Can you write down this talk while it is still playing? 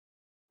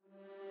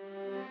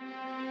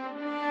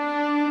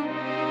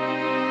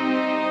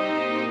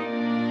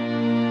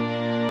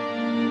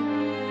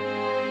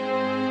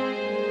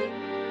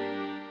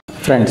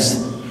Friends,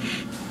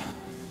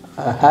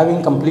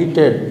 having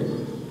completed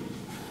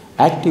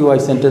active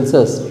voice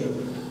sentences,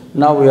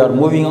 now we are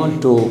moving on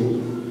to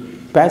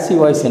passive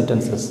voice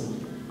sentences.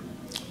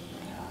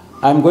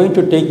 I am going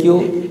to take you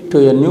to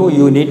a new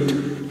unit,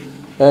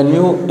 a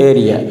new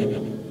area.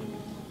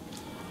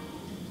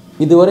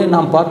 இதுவரை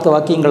நாம் பார்த்த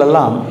வாக்கியங்கள்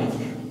எல்லாம்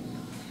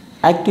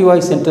active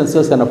voice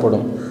sentences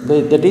எனப்படும்.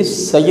 That is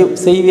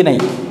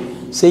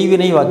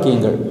செய்வினை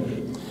வாக்கியங்கள்.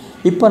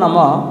 இப்போ நம்ம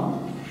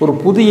ஒரு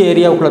புதிய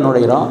ஏரியாவுக்குள்ளே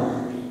நுழைகிறோம்.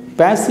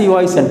 பாசிவ்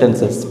வாய்ஸ்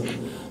சென்டென்சஸ்,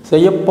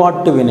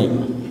 செய்யப்பாட்டு வினை.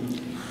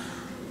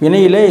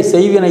 வினையிலே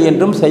செய்வினை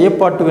என்றும்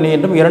செய்யப்பாட்டு வினை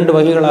என்றும் இரண்டு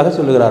வகைகளாக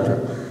சொல்லுகிறார்கள்.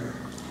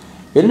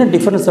 என்ன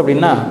டிஃபரன்ஸ்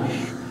அப்படின்னா,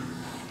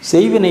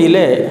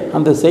 செய்வினையிலே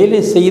அந்த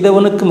செயலை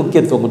செய்தவனுக்கு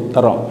முக்கியத்துவம்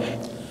தரோம்.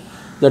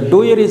 The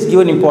doer is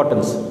given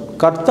importance,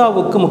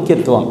 கர்த்தாவுக்கு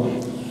முக்கியத்துவம்.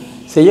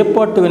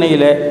 செய்யப்பாட்டு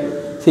வினையில்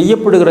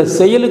செய்யப்படுகிற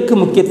செயலுக்கு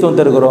முக்கியத்துவம்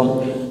தருகிறோம்,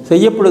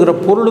 செய்யப்படுகிற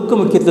பொருளுக்கு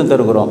முக்கியத்துவம்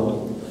தருகிறோம்.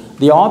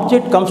 தி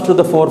object comes to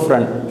the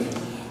ஃபோர்ஃப்ரண்ட்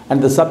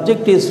and the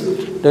subject is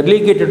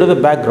relegated to the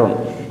background.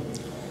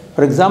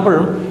 For example,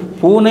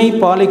 பூனை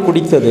பாலை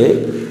குடித்தது,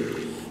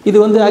 இது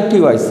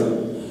ஆக்டிவ் வாய்ஸ்.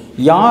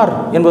 யார்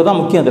என்பது தான்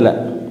முக்கியம். அதில்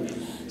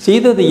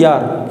செய்தது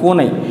யார்?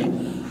 பூனை.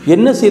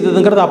 என்ன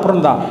செய்ததுங்கிறது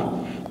அப்புறம்தான்.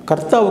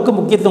 கர்த்தாவுக்கு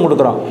முக்கியத்துவம்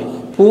கொடுக்குறோம்.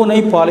 பூனை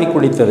பாலை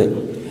குடித்தது.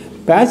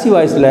 பாசிவ்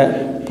வாய்ஸில்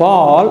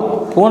பால்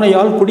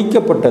பூனையால்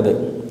குடிக்கப்பட்டது.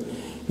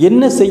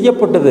 என்ன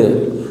செய்யப்பட்டது,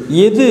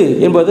 எது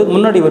என்பது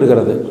முன்னாடி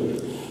வருகிறது.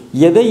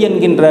 எதை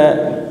என்கின்ற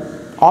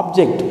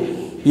ஆப்ஜெக்ட்,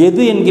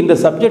 எது என்கின்ற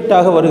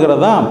சப்ஜெக்டாக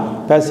வருகிறதா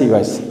பாசிவ்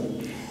வாய்ஸ்.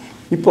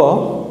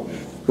 இப்போது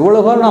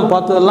இவ்வளோ காலம் நாம்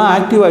பார்த்ததெல்லாம்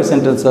ஆக்டிவ் வாய்ஸ்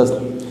சென்டென்சஸ்.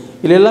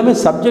 இதில் எல்லாமே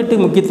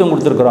சப்ஜெக்ட்டுக்கு முக்கியத்துவம்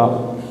கொடுத்துருக்குறோம்.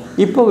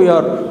 இப்போ we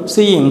are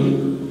seeing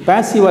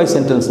passive voice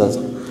sentences.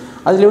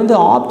 அதில்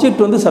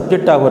ஆப்ஜெக்ட்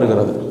சப்ஜெக்டாக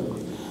வருகிறது.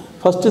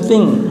 ஃபஸ்ட்டு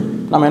திங்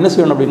நம்ம என்ன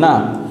செய்யணும் அப்படின்னா,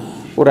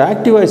 ஒரு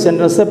ஆக்டிவ் வாய்ஸ்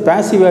சென்டென்ஸை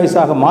பாசிவ்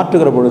வாய்ஸாக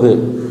மாற்றுகிற பொழுது,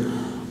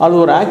 அது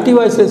ஒரு ஆக்டிவ்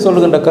வாய்ஸில்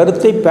சொல்லுகின்ற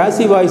கருத்தை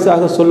பாசிவ்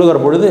வாய்ஸாக சொல்லுகிற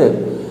பொழுது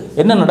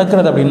என்ன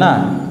நடக்கிறது அப்படின்னா,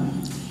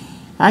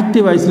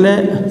 ஆக்டிவ் வாய்ஸில்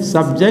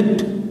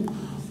சப்ஜெக்ட்,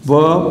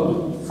 verb,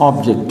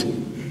 ஆப்ஜெக்ட்.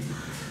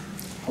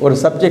 ஒரு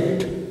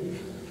சப்ஜெக்ட்,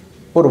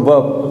 ஒரு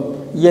verb.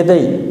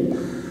 எதை?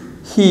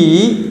 He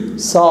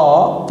saw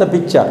the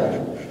picture.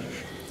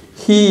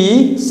 He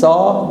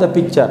saw the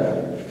picture.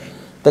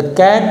 The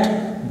cat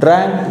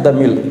drank the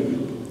milk.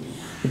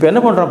 இப்போ என்ன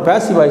பண்ணுறோம்,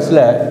 பாசிவ்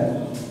வாய்ஸில்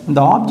இந்த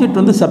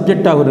ஆப்ஜெக்ட்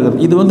சப்ஜெக்டாக வருகிறது.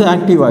 இது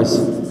ஆக்டிவ் வாய்ஸ்.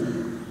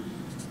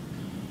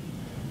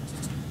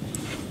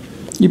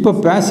 இப்போ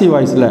பாசிவ்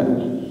வாய்ஸில்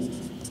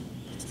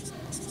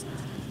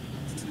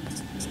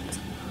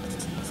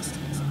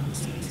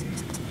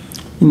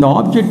இந்த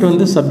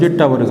ஆப்ஜெக்ட்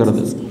சப்ஜெக்டாக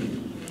வருகிறது.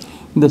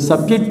 இந்த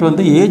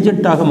சப்ஜெக்ட்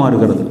ஏஜென்ட்டாக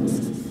மாறுகிறது.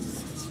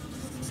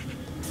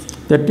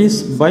 தட் இஸ்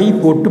பை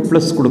போட்டு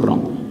ப்ளஸ்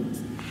கொடுக்குறோம்.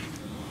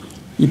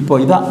 இப்போ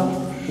இதான்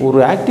ஒரு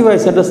ஆக்டிவ்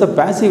வாய்ஸ் சென்டென்ஸை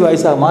பாசிவ்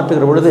வாய்ஸாக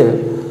மாற்றுகிற பொழுது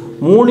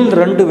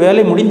 3/2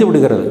 வேலை முடிந்து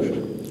விடுகிறது.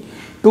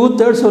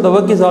 2/3 of the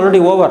work is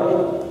already over.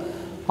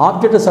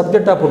 ஆப்ஜெக்டை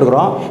சப்ஜெக்டாக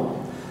போட்டுக்கிறோம்.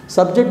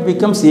 Subject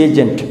becomes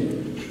agent.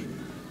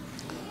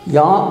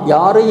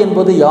 யாரை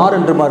என்பது யார்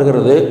என்று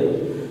மாறுகிறது,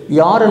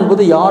 யார்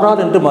என்பது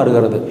யாரால் என்று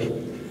மாறுகிறது.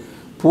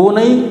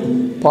 பூனை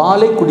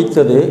பாலை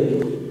குடித்தது,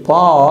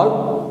 பால்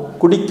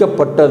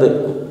குடிக்கப்பட்டது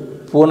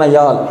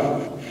பூனையால்.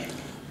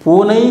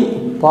 பூனை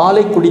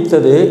பாலை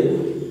குடித்தது,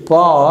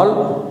 பால்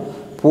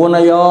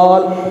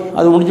பூனையால்.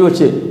 அது முடிஞ்சு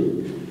வச்சு.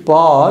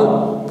 பால்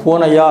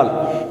பூனையால்.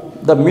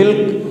 The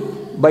milk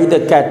by the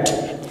gate.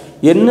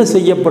 என்ன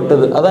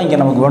செய்யப்பட்டது, அதான் இங்கே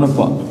நமக்கு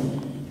வேணுப்போம்.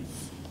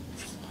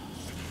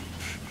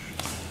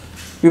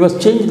 We must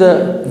change the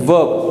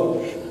verb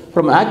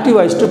from active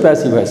voice to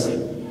passive voice.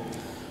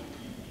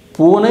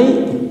 பூனை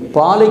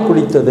பாலை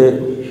குடித்தது,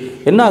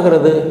 என்ன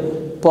ஆகிறது?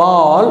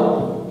 பால்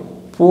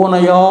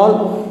பூனையால்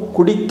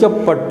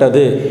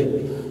குடிக்கப்பட்டது.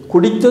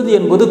 குடித்தது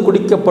என்பது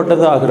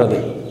குடிக்கப்பட்டது ஆகிறது.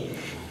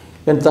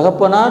 என்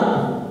தகப்பனார்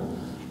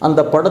அந்த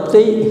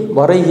படத்தை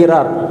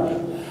வரைகிறார்.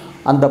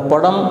 அந்த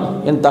படம்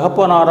என்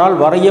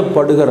தகப்பனாரால்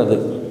வரையப்படுகிறது.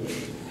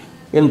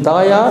 என்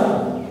தாயார்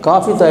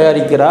காஃபி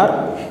தயாரிக்கிறார்.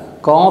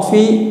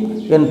 காஃபி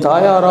என்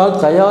தாயாரால்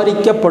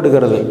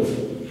தயாரிக்கப்படுகிறது.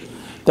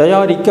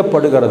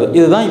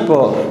 இதுதான்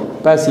இப்போது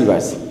passive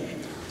voice.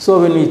 So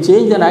when we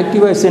change an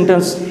active voice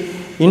sentence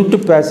into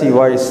passive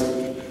voice,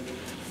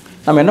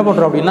 நம்ம என்ன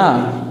பண்ணுறோம் அப்படின்னா,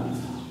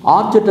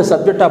 ஆப்ஜெக்டை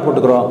சப்ஜெக்டாக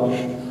போட்டுக்கிறோம்,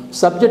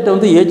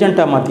 சப்ஜெக்டை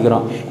ஏஜென்ட்டாக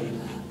மாற்றிக்கிறோம்.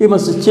 We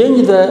must change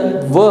the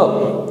verb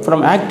from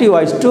active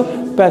voice to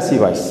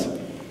passive voice.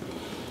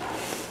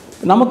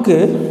 நமக்கு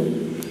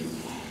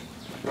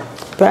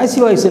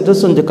passive voice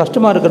sentence கொஞ்சம்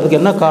கஷ்டமாக இருக்கிறதுக்கு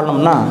என்ன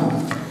காரணம்னா,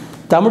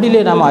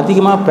 தமிழிலே நாம்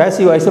அதிகமாக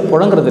passive voice-ஐ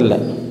புழங்குறதில்லை.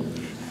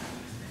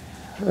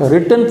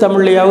 ரிட்டன்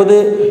தமிழ்லையாவது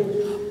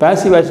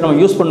பாசிவ் வாய்ஸ் நம்ம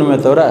யூஸ் பண்ணுமே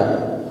தவிர,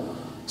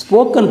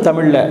 ஸ்போக்கன்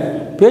தமிழில்,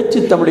 பேச்சு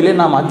தமிழிலே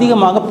நாம்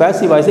அதிகமாக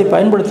பாசிவ் வாய்ஸை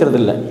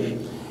பயன்படுத்துறதில்லை.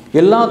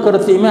 எல்லா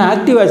கருத்தையுமே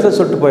ஆக்டிவ் வாய்ஸில்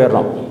சொல்லிட்டு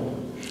போயிடுறோம்.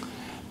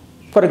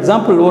 ஃபார்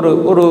எக்ஸாம்பிள்,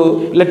 ஒரு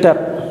லெட்டர்,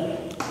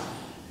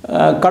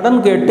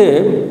 கடன் கேட்டு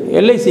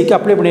எல்ஐசிக்கு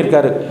அப்ளை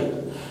பண்ணியிருக்காரு.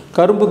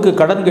 கரும்புக்கு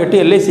கடன் கேட்டு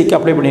எல்ஐசிக்கு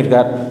அப்ளை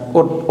பண்ணியிருக்கார்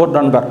ஒரு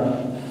நண்பர்.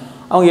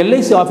 அவங்க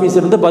எல்ஐசி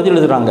ஆஃபீஸிலிருந்து பதில்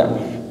எழுதுகிறாங்க.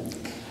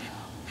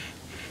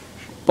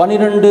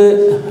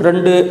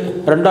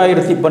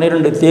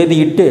 12/2/2012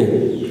 தேதியிட்டு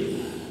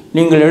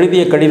நீங்கள்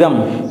எழுதிய கடிதம்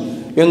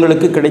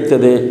எங்களுக்கு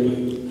கிடைத்தது.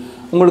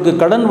 உங்களுக்கு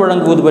கடன்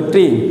வழங்குவது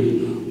பற்றி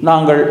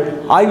நாங்கள்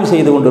ஆய்வு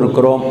செய்து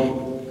கொண்டிருக்கிறோம்.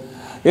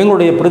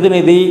 எங்களுடைய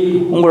பிரதிநிதி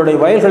உங்களுடைய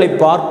வயல்களை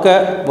பார்க்க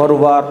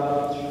வருவார்.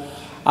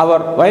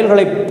 அவர்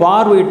வயல்களை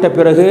பார்வையிட்ட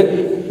பிறகு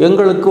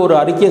எங்களுக்கு ஒரு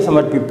அறிக்கையை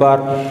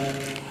சமர்ப்பிப்பார்.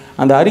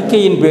 அந்த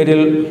அறிக்கையின்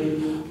பேரில்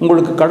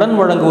உங்களுக்கு கடன்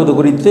வழங்குவது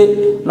குறித்து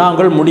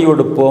நாங்கள்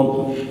முடிவெடுப்போம்.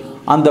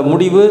 அந்த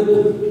முடிவு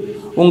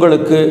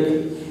உங்களுக்கு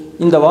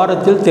இந்த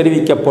வாரத்தில்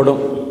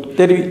தெரிவிக்கப்படும்.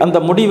 அந்த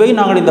முடிவை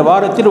நாங்கள் இந்த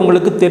வாரத்தில்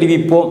உங்களுக்கு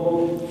தெரிவிப்போம்.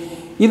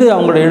 இது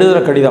அவங்களுடைய எழுதுகிற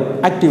கடிதம்,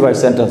 ஆக்டிவ்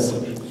வாய்ஸ் சென்டென்ஸ்.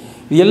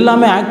 இது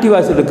எல்லாமே ஆக்டிவ்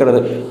வாய்ஸ் இருக்கிறது.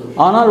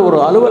 ஆனால் ஒரு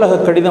அலுவலக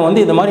கடிதம்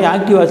வந்து இந்த மாதிரி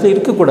ஆக்டிவ் வாய்ஸில்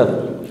இருக்கக்கூடாது.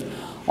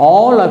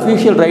 All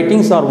official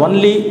writings R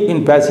only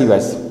in passive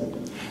voice.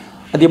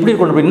 அது எப்படி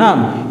இருக்கணும் அப்படின்னா,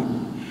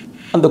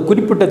 அந்த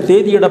குறிப்பிட்ட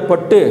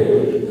தேதியிடப்பட்டு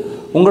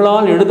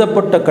உங்களால்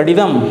எழுதப்பட்ட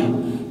கடிதம்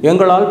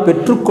எங்களால்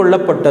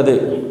பெற்றுக்கொள்ளப்பட்டது.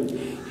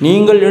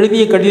 நீங்கள்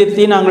எழுதிய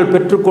கடிதத்தை நாங்கள்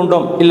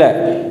பெற்றுக்கொண்டோம் இல்லை,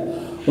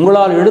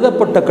 உங்களால்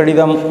எழுதப்பட்ட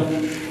கடிதம்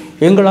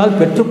எங்களால்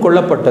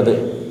பெற்றுக்கொள்ளப்பட்டது.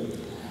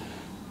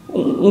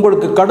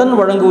 உங்களுக்கு கடன்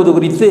வழங்குவது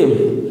குறித்து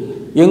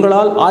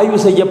எங்களால் ஆய்வு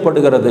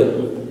செய்யப்படுகிறது.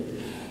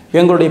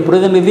 எங்களுடைய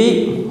பிரதிநிதி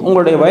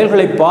உங்களுடைய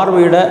வயல்களை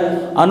பார்வையிட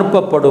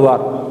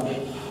அனுப்பப்படுவார்.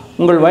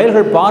 உங்கள்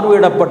வயல்கள்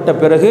பார்வையிடப்பட்ட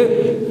பிறகு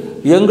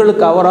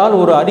எங்களுக்கு அவரால்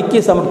ஒரு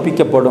அறிக்கை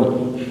சமர்ப்பிக்கப்படும்.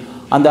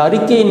 அந்த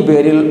அறிக்கையின்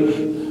பேரில்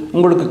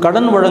உங்களுக்கு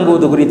கடன்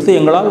வழங்குவது குறித்து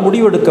எங்களால்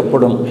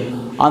முடிவெடுக்கப்படும்.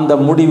 அந்த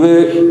முடிவு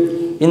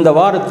இந்த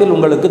வாரத்தில்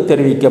உங்களுக்கு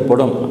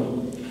தெரிவிக்கப்படும்.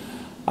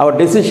 Our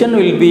decision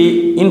will be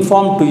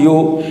informed to you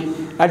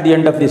at the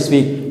end of this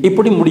week.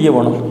 இப்படி முடிய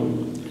வேணும்.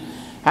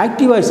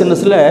 ஆக்டிவ் வாய்ஸ்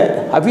சென்டென்ஸில்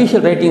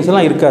அஃபிஷியல்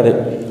ரைட்டிங்ஸ்லாம் இருக்காது.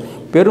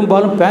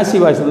 பெரும்பாலும்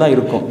பேசிவ் வாய்ஸில் தான்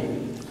இருக்கும்.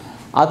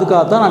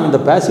 அதுக்காக தான் நாம் இந்த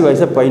பேசிவ்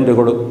வாய்ஸை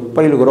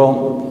பயிலுகிறோம்.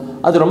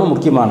 அது ரொம்ப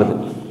முக்கியமானது.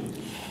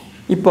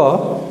 இப்போ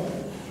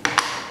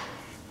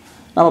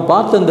நம்ம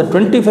பார்த்த இந்த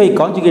 25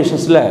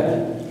 கான்ஜுகேஷன்ஸில்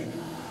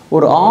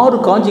ஒரு 6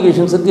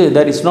 கான்ஜுகேஷன்ஸுக்கு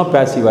there is no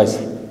passive voice.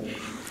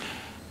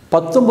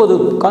 19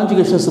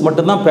 கான்ஜுகேஷன்ஸ்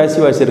மட்டும்தான்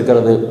பேசிவ் வாய்ஸ்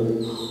இருக்கிறது.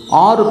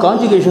 6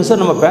 கான்ஜுகேஷன்ஸை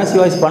நம்ம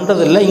பேசிவ் வாய்ஸ்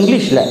பண்ணுறதில்ல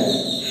இங்கிலீஷில்.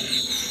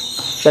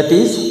 That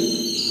is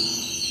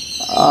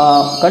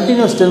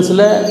continuous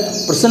டென்ஸில்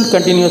present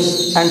continuous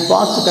and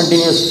past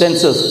continuous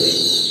tenses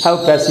have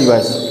passive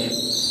voice.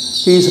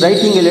 He is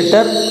writing a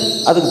letter,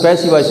 அதுக்கு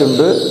பேசிவ் வாய்ஸ்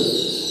உண்டு.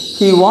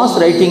 He was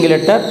writing a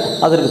letter,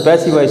 அதற்கு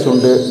passive voice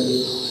உண்டு.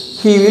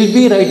 He will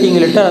be writing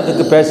a letter,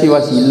 அதுக்கு passive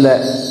voice இல்லை.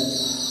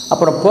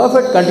 அப்புறம்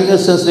perfect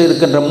continuous டென்ஸில்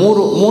இருக்கின்ற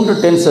மூன்று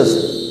tenses,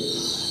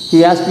 he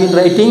has been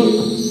writing,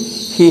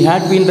 he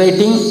had been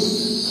writing,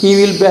 he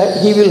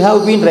will have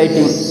been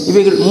writing.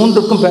 இவைகள்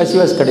மூன்றுக்கும் passive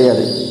voice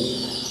கிடையாது.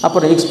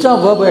 அப்புறம் extra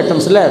verb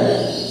ஐட்டம்ஸில்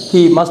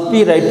he must be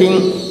writing,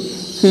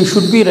 he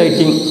should be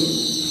writing,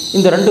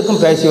 இந்த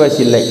ரெண்டுக்கும் பேசிவ் வாய்ஸ்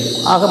இல்லை.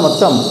 ஆக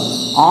மொத்தம்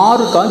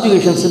 6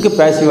 கான்ஜுகேஷன்ஸுக்கு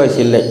பேசிவ் வாய்ஸ்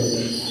இல்லை.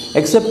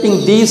 Accepting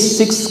these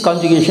 6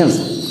 கான்ஜுகேஷன்ஸ்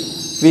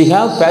we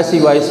have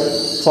passive voice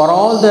for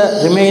all the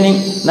remaining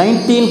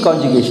 19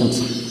 conjugations.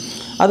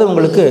 அது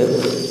உங்களுக்கு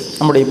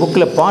நம்முடைய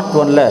புக்கில் பார்ட்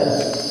 1ல்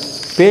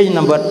பேஜ்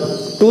நம்பர்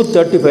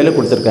 235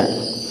 கொடுத்துருக்கேன்.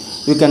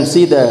 You can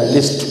see the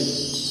list.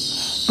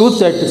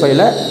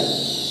 235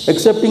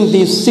 excepting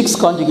these 6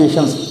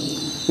 conjugations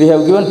we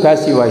have given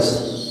passive voice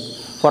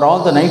for all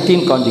the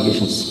 19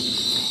 conjugations.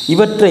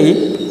 இவற்றை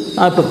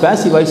நான் இப்போ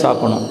passive voice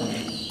ஆக்கணும்.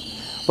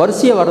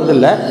 வரிசையாக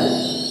வர்றதில்லை,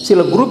 சில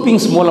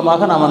குரூப்பிங்ஸ்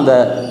மூலமாக நாம் அந்த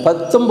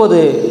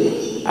 19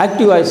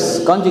 ஆக்டிவ் வாய்ஸ்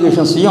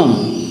கான்ஜுகேஷன்ஸையும்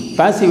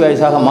பேசிவ்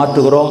வாய்ஸாக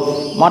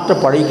மாற்ற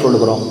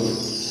பழகிக்கொள்கிறோம்.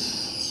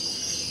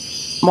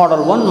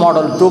 Model 1,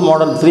 model 2,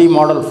 model 3,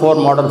 model 4,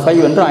 model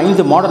 5 என்று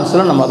 5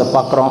 மாடல்ஸில் நம்ம அதை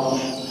பார்க்குறோம்.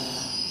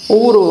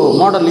 ஒவ்வொரு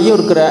மாடல்லையும்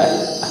இருக்கிற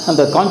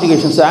அந்த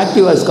கான்ஜுகேஷன்ஸ்,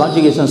 ஆக்டிவ் வாய்ஸ்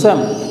கான்ஜுகேஷன்ஸை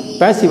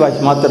பேசிவ்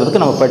வாய்ஸ்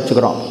மாற்றுறதுக்கு நம்ம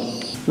படிச்சுக்கிறோம்.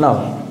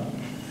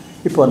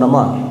 இப்போ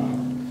நம்ம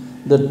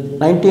இந்த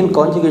 19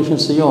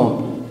 கான்ஜுகேஷன்ஸையும்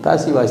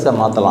பேசிவ் வாய்ஸாக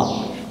மாற்றலாம்.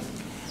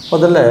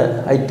 முதல்ல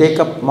I take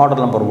up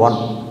model number 1,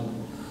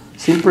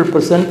 simple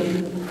present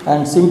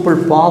and simple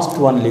past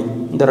only.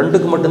 இந்த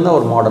ரெண்டுக்கு மட்டும்தான்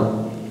ஒரு model.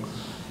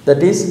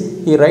 That is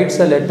he rights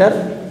a letter,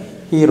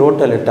 he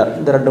wrote a letter.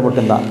 இந்த ரெண்டு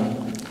மட்டும்தான்.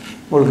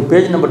 உங்களுக்கு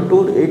page number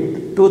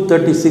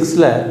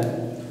 236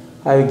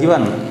 I have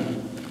given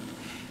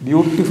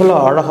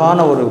பியூட்டிஃபுல்லாக அழகான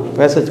ஒரு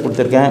பேசேஜ்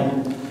கொடுத்துருக்கேன்,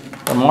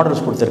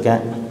 மாடல்ஸ்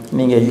கொடுத்துருக்கேன்.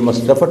 நீங்கள் you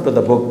must refer to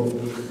the book.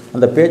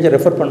 அந்த பேஜை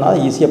ரெஃபர் பண்ணால்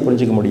ஈஸியாக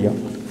புரிஞ்சிக்க முடியும்.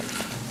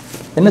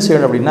 என்ன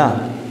செய்யணும் அப்படின்னா,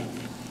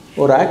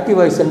 ஒரு ஆக்டிவ்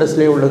வாய்ஸ்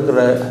சென்டென்ஸ்லேயே இருக்கிற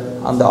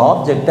அந்த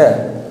ஆப்ஜெக்டை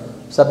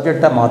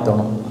சப்ஜெக்டாக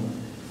மாற்றணும்.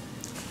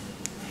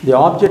 தி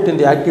object in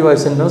the active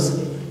voice sentence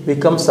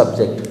becomes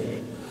subject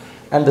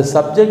and the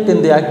subject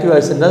in the active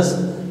voice sentence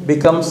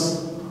becomes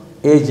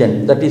agent,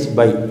 that is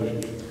by.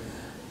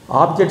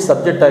 Object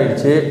subject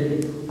ஆகிடுச்சு,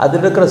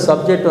 அதில் இருக்கிற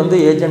சப்ஜெக்ட் வந்து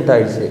ஏஜென்ட்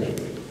ஆகிடுச்சு.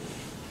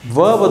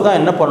 வேர்பு தான்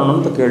என்ன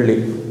பண்ணணும்னு கேள்வி,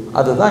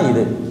 அதுதான்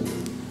இது.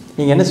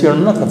 நீங்கள் என்ன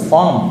செய்யணும்னா, அந்த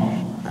ஃபார்ம்,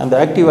 அந்த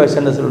ஆக்டிவ் வாய்ஸ்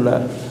சென்டென்ஸில் உள்ள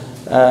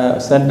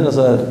சென்டென்ஸ்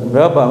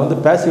வேர்பை வந்து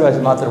பேசிவ்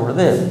வாய்ஸ் மாற்றுற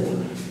பொழுது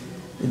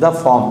இதுதான்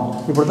ஃபார்ம்.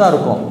 இப்படி தான்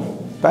இருக்கும்.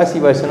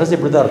 பேசிவ் வாய்ஸ் சென்டென்ஸ்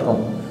இப்படி தான்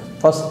இருக்கும்.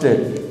 ஃபஸ்ட்டு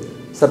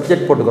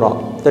சப்ஜெக்ட் போட்டுக்கிறோம்.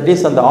 தட்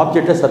இஸ் அந்த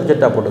ஆப்ஜெக்டை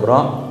சப்ஜெக்டாக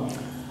போட்டுக்கிறோம்.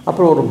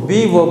 அப்புறம் ஒரு பி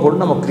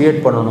வேர்போடு நம்ம க்ரியேட்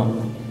பண்ணணும்.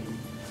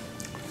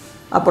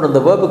 அப்புறம்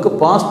அந்த வேர்புக்கு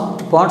பாஸ்ட்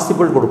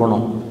பார்ட்டிசிபிள்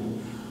கொடுக்கணும்.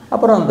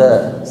 அப்புறம் அந்த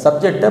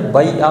சப்ஜெக்டை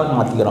பை ஆக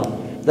மாற்றிக்கிறோம்.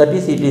 That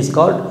is it is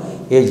called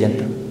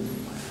agent.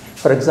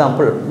 For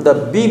example இந்த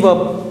பி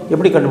வேர்ப்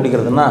எப்படி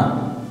கண்டுபிடிக்கிறதுனா,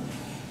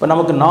 இப்போ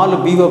நமக்கு 4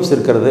 பி வேர்ப்ஸ்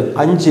இருக்கிறது,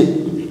 5.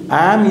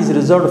 Am is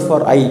reserved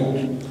for I.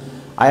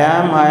 ஐ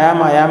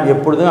ஆம்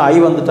எப்பொழுதும் ஐ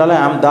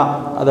வந்துட்டாலும் ஆம் தான்,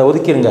 அதை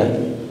ஒதுக்கிடுங்க.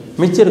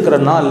 மிச்சம் இருக்கிற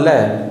நாளில்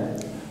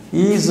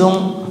ஈஸும்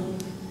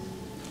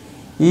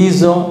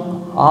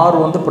ஆர்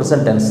வந்து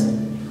ப்ரெசன்ட் டென்ஸ்,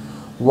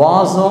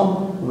 வாஸும்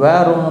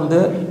வேரும் வந்து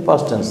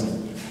பாஸ்ட் டென்ஸ்.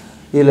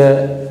 இதில்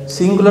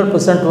சிங்குலர்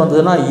ப்ரெசன்ட்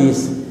வந்ததுன்னா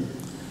ஈஸ்,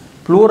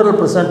 ப்ளூரல்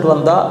ப்ரெசன்ட்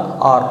வந்தால்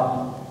ஆர்,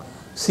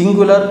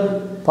 சிங்குலர்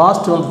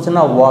பாஸ்ட்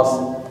வந்துச்சுன்னா வாஸ்,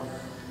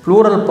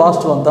 ப்ளூரல்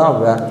பாஸ்ட் வந்தால்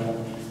வேர்.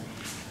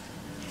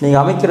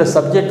 நீங்கள் அமைக்கிற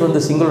சப்ஜெக்ட்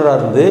வந்து சிங்குலராக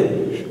இருந்து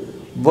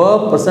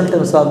வேர்ப் ப்ரெசன்ட்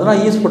டென்ஸாக இருந்ததுன்னா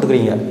ஈஸ்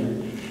போட்டுக்கிறீங்க.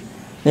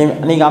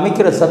 நீங்கள்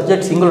அமைக்கிற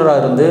சப்ஜெக்ட்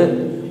சிங்குலராக இருந்து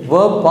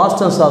வேர்ப் பாஸ்ட்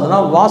டென்ஸாக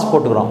இருந்ததுன்னா வாஸ்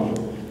போட்டுக்கிறோம்.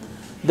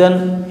 தென்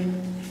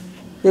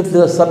if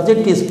the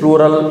subject is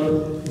plural,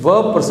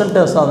 verb present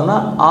டென்ஸாக இருந்ததுன்னா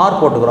ஆர்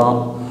போட்டுக்கிறோம்.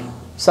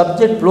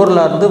 சப்ஜெக்ட்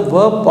ப்ளூரலாக இருந்து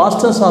வேர்ப்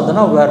பாஸ்ட் டென்ஸாக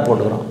இருந்ததுன்னா வேர்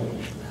போட்டுக்கிறோம்.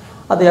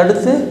 அதை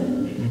அடுத்து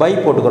பை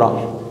போட்டுக்கிறோம்.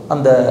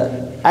 அந்த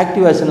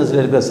ஆக்டிவ்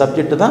ஆக்ஷன்ஸில் இருக்கிற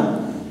சப்ஜெக்ட் தான்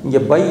இங்கே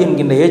பை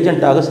என்கின்ற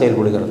ஏஜென்ட்டாக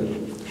செயல்படுகிறது.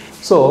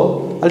 ஸோ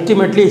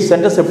அல்டிமேட்லி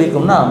சென்டென்ஸ் எப்படி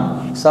இருக்கும்னா,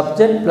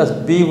 subject plus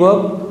B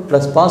verb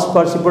plus past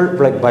participle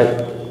plus pi.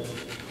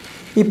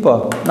 இப்போ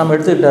நம்ம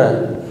எடுத்துக்கிட்ட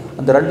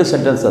அந்த 2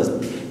 sentences,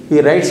 he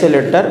rights a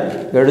letter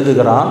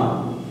எழுதுகிறான்,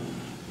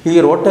 ஹி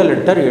ரோட் எ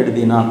லெட்டர்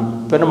எழுதினான்.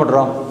 இப்போ என்ன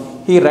பண்ணுறோம்,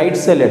 ஹி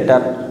ரைட்ஸ் எ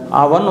லெட்டர்,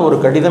 அவன் ஒரு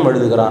கடிதம்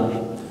எழுதுகிறான்.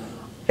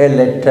 எ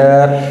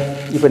லெட்டர்,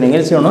 இப்போ நீங்கள்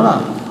என்ன செய்யணும்னா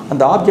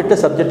அந்த ஆப்ஜெக்டை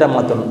சப்ஜெக்டாக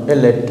மாற்றணும். எ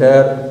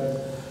லெட்டர்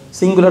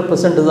சிங்குலர்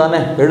ப்ரெசென்ட்டு தானே,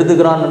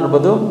 எழுதுகிறான்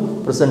என்பதும்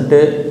ப்ரெசென்ட்டு,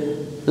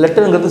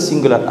 லெட்டருங்கிறது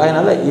சிங்குலர்,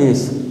 அதனால்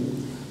ஈஸ்.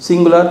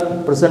 சிங்குலர்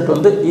ப்ரெசென்ட்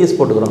வந்து ஈஸ்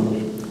போட்டுக்கிறோம்.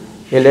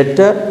 எ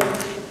letter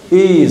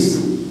is,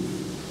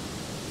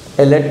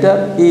 a letter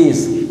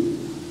is.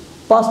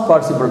 Past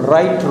participle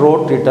right,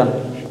 road, return.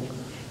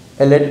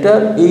 A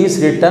letter is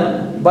written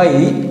by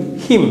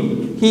him,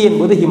 he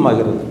என்பது ஹிம்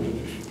ஆகிறது.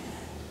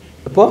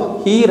 இப்போது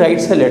ஹீ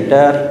ரைட்ஸ் எ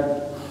லெட்டர்,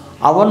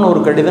 அவன் ஒரு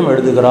கடிதம்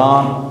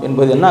எழுதுகிறான்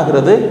என்பது என்ன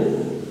ஆகிறது,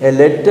 எ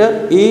letter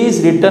is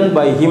written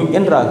by him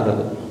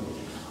என்றாகிறது.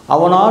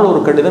 அவனால் ஒரு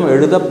கடிதம்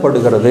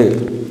எழுதப்படுகிறது.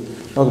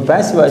 நமக்கு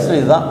பேசிவ் வாய்ஸில்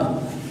இதுதான்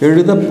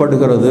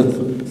எழுதப்படுகிறது.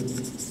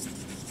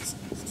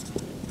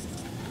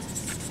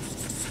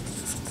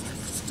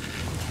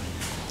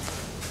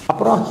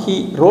 அப்புறம் he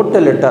wrote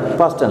a letter,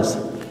 past tense.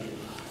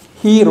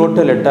 He wrote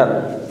a letter,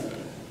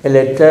 a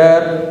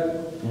letter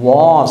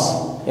was,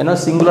 ஏன்னா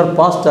சிங்குலர்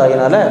பாஸ்ட்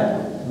ஆகினால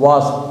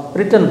வாஸ்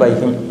ரிட்டன் பை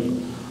ஹிம்.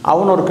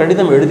 அவன் ஒரு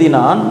கடிதம்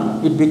எழுதினான்,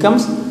 இட்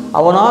பிகம்ஸ்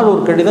அவனால்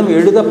ஒரு கடிதம்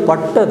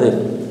எழுதப்பட்டது.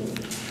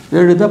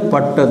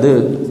 எழுதப்பட்டது.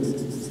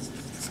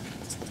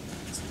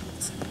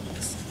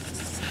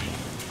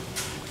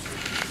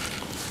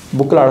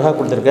 புக்கில் அழகாக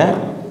கொடுத்துருக்கேன்.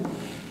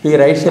 ஹி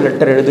ரைட்ஸ் எ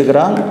லெட்டர்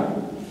எழுதுகிறான்,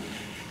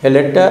 எ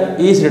letter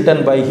is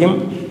written by him,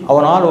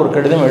 அவனால் ஒரு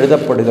கடிதம்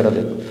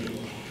எழுதப்படுகிறது.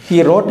 ஹி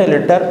ரோட் எ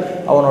லெட்டர்,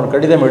 அவன் ஒரு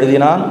கடிதம்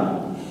எழுதினான்.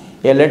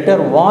 எ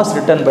letter was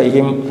written by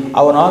him,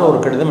 அவனால் ஒரு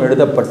கடிதம்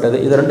எழுதப்பட்டது.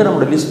 இது 2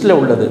 நம்மளோட லிஸ்ட்டில்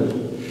உள்ளது.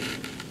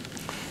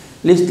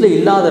 லிஸ்ட்டில்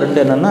இல்லாத 2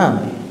 என்னென்னா,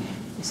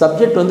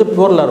 சப்ஜெக்ட் வந்து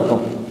ப்ளூரலாக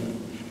இருக்கும்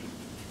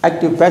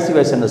active passive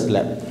சென்டென்ஸில்.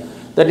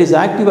 That is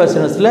active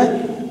சென்டென்ஸில்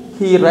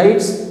he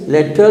rights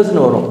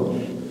லெட்டர்ஸ்னு வரும்.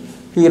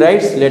 He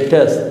rights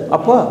letters.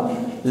 அப்போ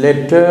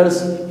லெட்டர்ஸ்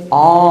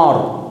ஆர்,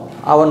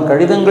 அவன்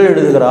கடிதங்கள்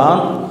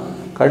எழுதுகிறான்,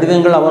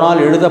 கடிதங்கள்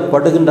அவனால்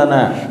எழுதப்படுகின்றன.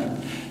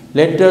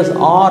 Letters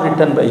R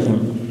written by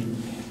him.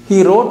 He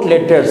wrote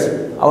letters,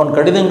 அவன்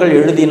கடிதங்கள்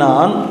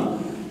எழுதினான்.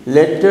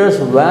 Letters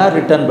where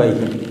written by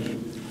him,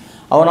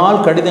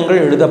 அவனால்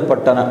கடிதங்கள்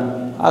எழுதப்பட்டன.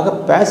 ஆக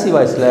பேசிவ்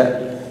வாய்ஸில்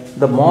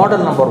இந்த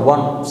model number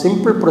 1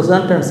 simple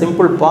present and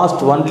simple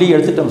past only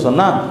எடுத்துட்டோம்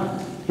சொன்னால்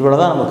இவ்வளோ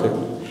தான் நமக்கு.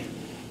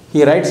 ஹீ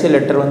ரைட்ஸ் எ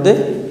லெட்டர் வந்து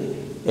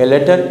எ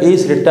letter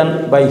is written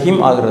by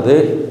him ஆகிறது.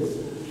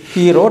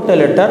 He wrote a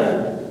letter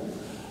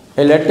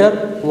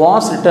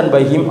was written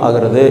by him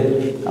ஆகிறது.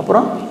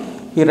 அப்புறம்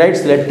he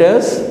rights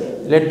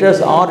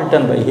letters R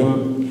written by him.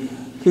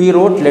 He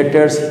wrote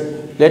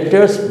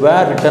letters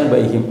where written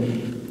by him.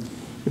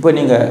 இப்போ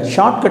நீங்கள்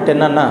shortcut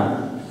என்னென்னா,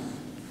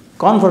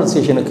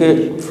 கான்வர்சேஷனுக்கு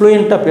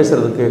ஃப்ளூயண்ட்டாக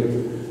பேசுகிறதுக்கு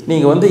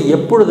நீங்கள் வந்து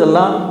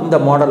எப்பொழுதெல்லாம் இந்த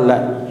மாடலில்,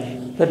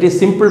 that is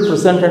simple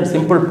present and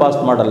simple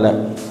past மாடலில்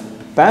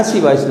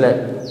பேசிவ் வாய்ஸில்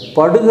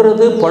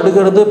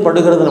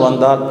படுகிறதுன்னு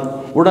வந்தால்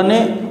உடனே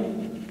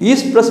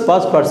ஈஸ் ப்ளஸ்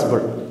பாஸ்ட்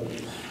பார்ட்டிசிபிள்,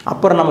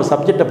 அப்புறம் நம்ம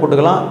சப்ஜெக்டை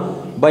போட்டுக்கலாம்,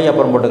 பை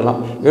அப்புறம்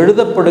போட்டுக்கலாம்.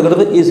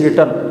 எழுதப்படுகிறது இஸ்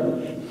ரிட்டன்,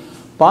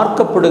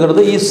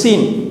 பார்க்கப்படுகிறது இஸ்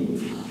சீன்,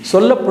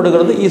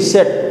 சொல்லப்படுகிறது is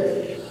set,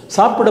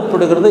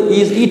 சாப்பிடப்படுகிறது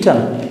is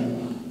eaten,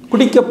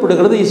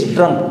 குடிக்கப்படுகிறது is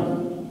trunk,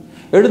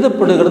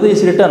 எழுதப்படுகிறது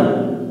இஸ் ரிட்டன்,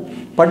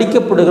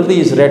 படிக்கப்படுகிறது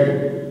is red.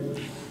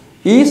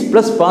 Is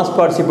plus past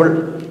participle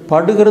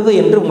படுகிறது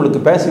என்று உங்களுக்கு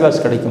பேசிவ்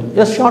வாய்ஸ் கிடைக்கும்.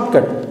 S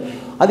shortcut.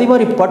 அதே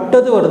மாதிரி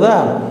பட்டது வருதா,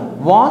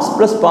 was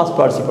plus past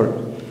participle.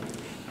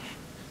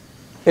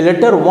 A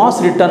letter was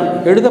written,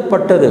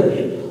 எழுதப்பட்டது.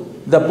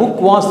 The book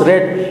was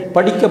read,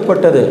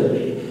 படிக்கப்பட்டது.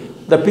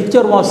 The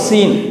picture was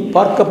seen,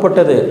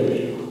 பார்க்கப்பட்டது.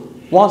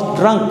 Was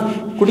drunk,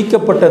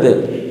 குடிக்கப்பட்டது.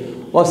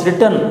 Was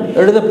written,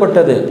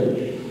 எழுதப்பட்டது.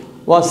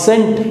 Was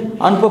sent,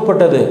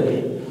 அனுப்பப்பட்டது.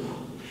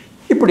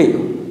 இப்படி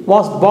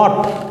was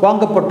bought,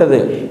 வாங்கப்பட்டது.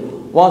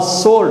 Was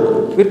sold,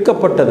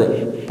 விற்கப்பட்டது.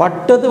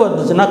 பட்டது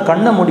வந்துச்சுன்னா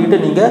கண்ணை மூடிட்டு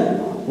நீங்கள்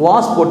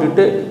was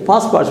போட்டுட்டு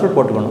past participle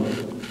போட்டுக்கணும்.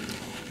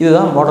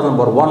 இதுதான் model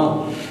number 1.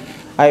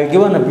 I have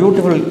given a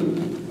beautiful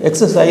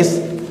exercise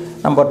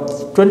number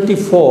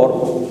 24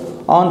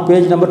 on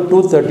page number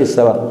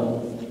 237.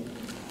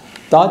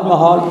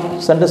 Taj Mahal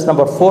sentence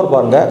number 4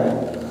 பாருங்க.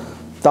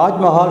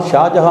 தாஜ்மஹால்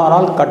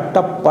ஷாஜஹானால்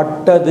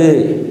கட்டப்பட்டது.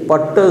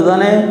 பட்டது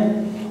தானே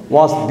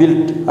was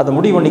built. அதை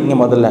முடிவு பண்ணிக்கங்க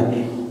முதல்ல.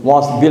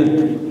 was built.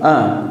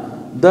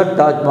 The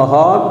Taj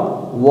Mahal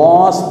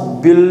was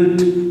built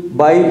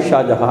by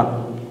Shahjahan.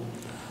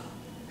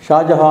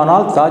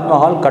 ஷாஜஹானால்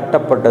Taj Mahal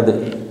கட்டப்பட்டது.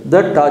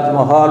 The Taj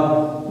Mahal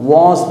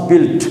was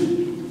built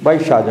by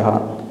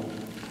Shahjahan.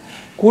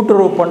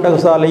 கூட்டுறவு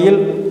பண்டகசாலையில்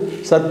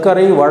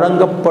சர்க்கரை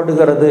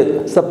வழங்கப்படுகிறது.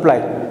 சப்ளை.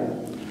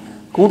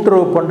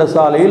 கூட்டுறவு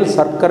பண்டகசாலையில்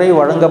சர்க்கரை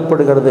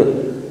வழங்கப்படுகிறது.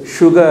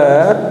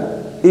 Sugar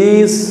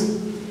is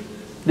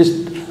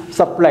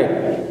supplied.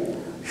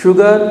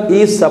 Sugar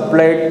is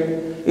supplied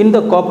in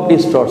the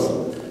cooperative stores.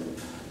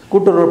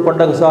 கூட்டுறவு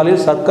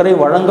பண்டகசாலையில் சர்க்கரை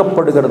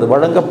வழங்கப்படுகிறது.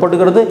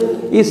 வழங்கப்படுகிறது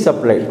is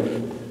supplied.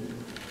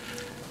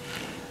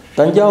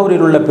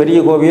 தஞ்சாவூரில் உள்ள பெரிய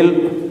கோவில்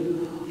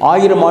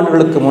 1000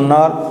 ஆண்டுகளுக்கு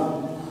முன்னால்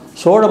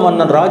சோழ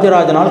மன்னன்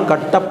ராஜராஜனால்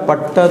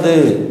கட்டப்பட்டது.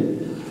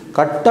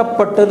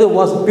 கட்டப்பட்டது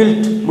was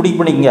built. முடிவு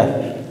பண்ணிக்கங்க.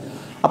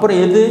 அப்புறம்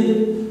எது?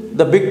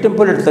 The big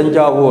temple at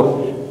Thanjavur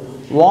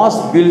was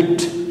built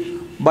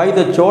by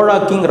the Chola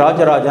king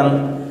Rajarajan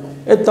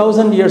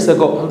 1000 years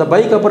ago. அந்த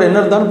பைக் அப்புறம் என்ன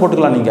இருந்தாலும்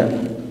போட்டுக்கலாம் நீங்கள்.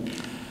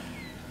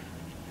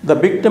 The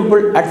big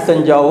temple at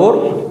Tanjavur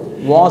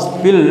was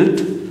built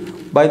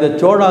by the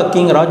Chola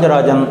king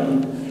Rajarajan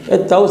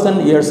 1000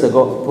 years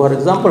ago. For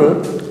example,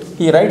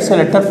 he writes a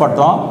letter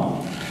பார்த்தோம்.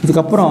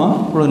 இதுக்கப்புறம்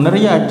உங்களுக்கு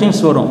நிறைய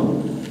அட்ஜென்ட்ஸ் வரும்.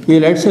 He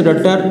writes a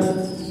letter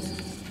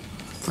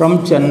from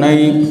Chennai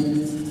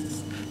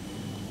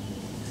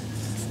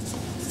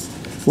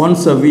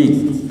once a week.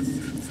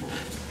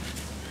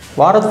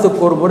 வாரத்துக்கு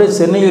ஒரு முறை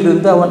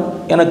சென்னையிலிருந்து அவன்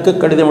எனக்கு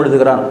கடிதம்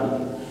எழுதுகிறான்.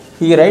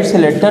 He writes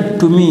a letter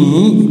to me.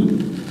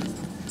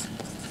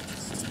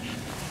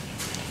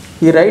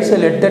 He writes a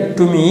letter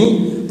to me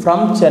from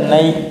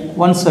Chennai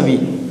once a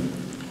week.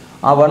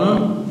 அவன்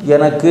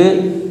எனக்கு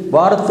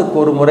வாரத்துக்கு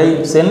ஒரு முறை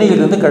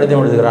சென்னையிலிருந்து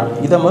கடிதம் எழுதுகிறான்.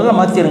 இதை முதல்ல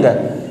மாற்றிடுங்க.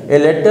 A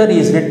letter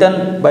is written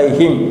by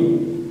him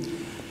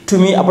to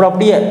me. அப்புறம்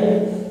அப்படியே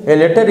A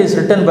letter is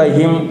written by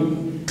him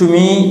to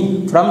me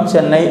from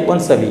Chennai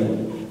once a week.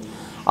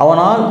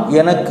 அவனால்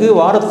எனக்கு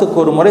வாரத்துக்கு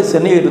ஒரு முறை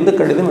சென்னையிலிருந்து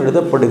கடிதம்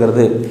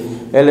எழுதப்படுகிறது.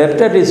 A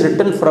letter is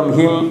written from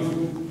him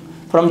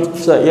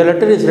a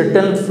letter is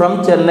written from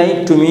Chennai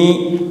to me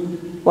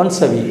once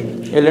a week.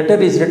 A letter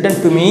is written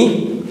to me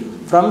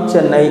from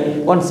Chennai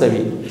once a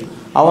week.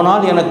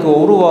 அவனால் எனக்கு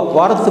ஒரு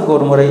வாரத்துக்கு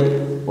ஒரு முறை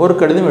ஒரு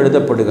கடிதம்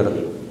எழுதப்படுகிறது.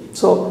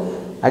 ஸோ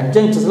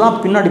அட்ஜென்ட்ஸ்லாம்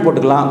பின்னாடி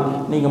போட்டுக்கலாம்.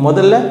 நீங்கள்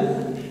முதல்ல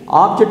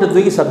ஆப்ஜெக்டை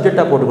தூக்கி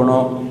சப்ஜெக்டாக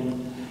போட்டுக்கணும்.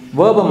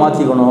 வேர்பை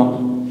மாற்றிக்கணும்.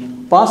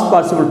 பாஸ்ட்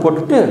பார்ட்டிசிபிள்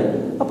போட்டுட்டு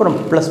அப்புறம்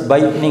ப்ளஸ் பை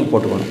நீங்கள்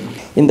போட்டுக்கணும்.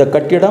 இந்த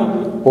கட்டிடம்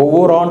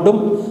ஒவ்வொரு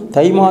ஆண்டும்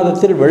தை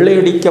மாதத்தில்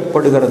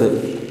வெள்ளையடிக்கப்படுகிறது.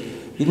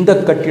 இந்த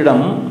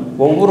கட்டிடம்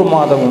ஒவ்வொரு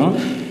மாதமும்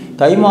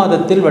தை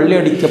மாதத்தில்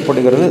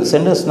வெள்ளையடிக்கப்படுகிறது.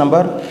 Sentence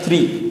number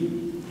 3.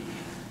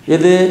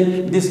 எது?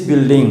 திஸ்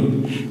பில்டிங்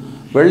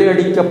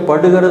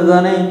வெள்ளையடிக்கப்படுகிறது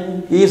தானே.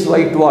 Is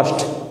white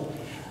washed.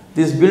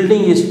 This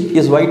building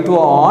is white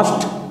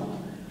washed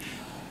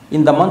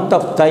in the month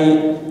of Thai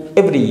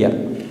every year.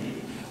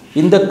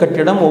 இந்த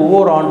கட்டிடம்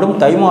ஒவ்வொரு ஆண்டும்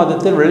தை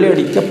மாதத்தில்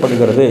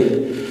வெள்ளையடிக்கப்படுகிறது.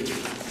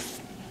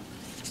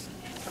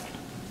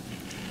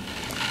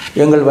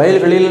 எங்கள்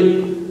வயல்களில்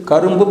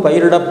கரும்பு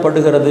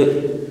பயிரிடப்படுகிறது.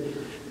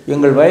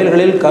 எங்கள்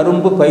வயல்களில்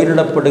கரும்பு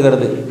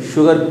பயிரிடப்படுகிறது.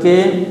 Sugar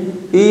Kane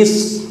is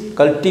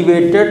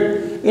cultivated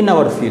in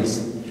our fields.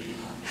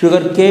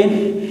 Sugar Kane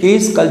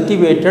is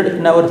cultivated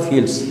in our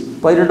fields.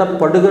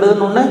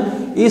 பயிரிடப்படுகிறதுன்னு ஒன்று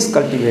இஸ்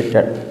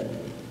கல்டிவேட்டட்.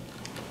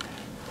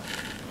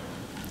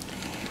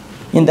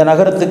 இந்த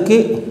நகரத்துக்கு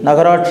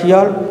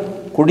நகராட்சியால்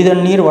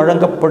குடிதண்ணீர்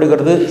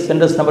வழங்கப்படுகிறது.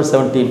 Sentence number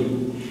 17.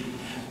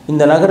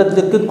 இந்த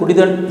நகரத்துக்கு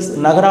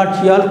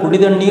நகராட்சியால்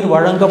குடிதண்ணீர்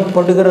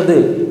வழங்கப்படுகிறது.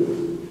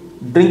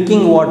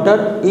 Drinking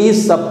water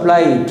is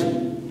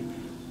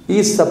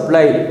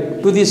supplied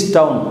to this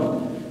down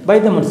by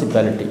the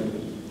municipality.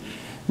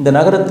 இந்த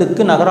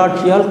நகரத்துக்கு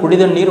நகராட்சியால்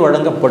குடிதண்ணீர்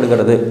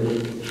வழங்கப்படுகிறது.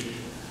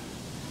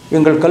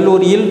 எங்கள்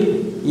கல்லூரியில்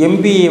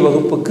MBA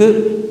வகுப்புக்கு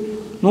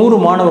 100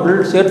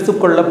 மாணவர்கள் சேர்த்து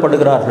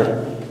கொள்ளப்படுகிறார்கள்.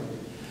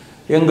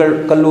 எங்கள்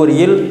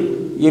கல்லூரியில்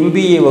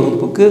MBA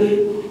வகுப்புக்கு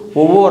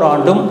ஒவ்வொரு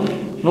ஆண்டும்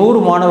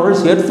 100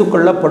 மாணவர்கள் சேர்த்து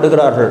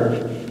கொள்ளப்படுகிறார்கள்.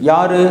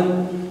 யார்?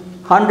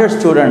 100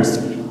 ஸ்டூடெண்ட்ஸ்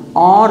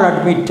ஆர்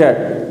அட்மிட்டட்.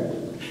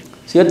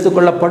 சேர்த்து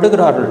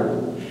கொள்ளப்படுகிறார்கள்.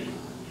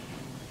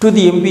 To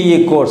the MBA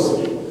course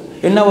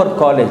in our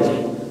college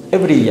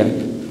every year.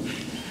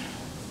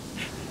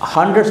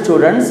 100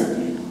 students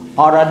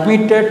are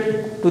admitted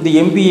to the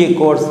MBA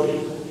course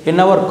in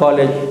our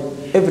college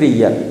every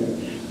year.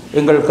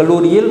 எங்கள்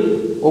கல்லூரியில்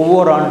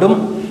ஒவ்வொரு ஆண்டும்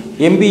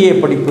MBA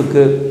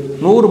படிப்புக்கு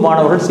 100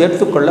 மாணவர்கள்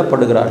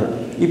சேர்த்துக்கொள்ளப்படுகிறார்கள்.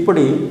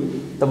 இப்படி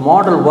இந்த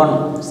model 1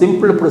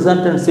 simple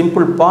present and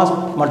simple past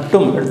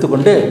மட்டும்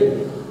எடுத்துக்கொண்டு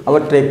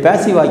அவற்றை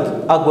பேசிவ்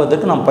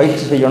ஆக்குவதற்கு நாம்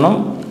பயிற்சி செய்யணும்.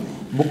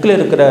 புக்கில்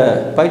இருக்கிற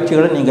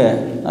பயிற்சிகளை நீங்கள்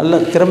நல்ல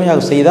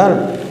திறமையாக செய்தால்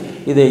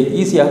இதை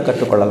ஈஸியாக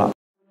கற்றுக்கொள்ளலாம்.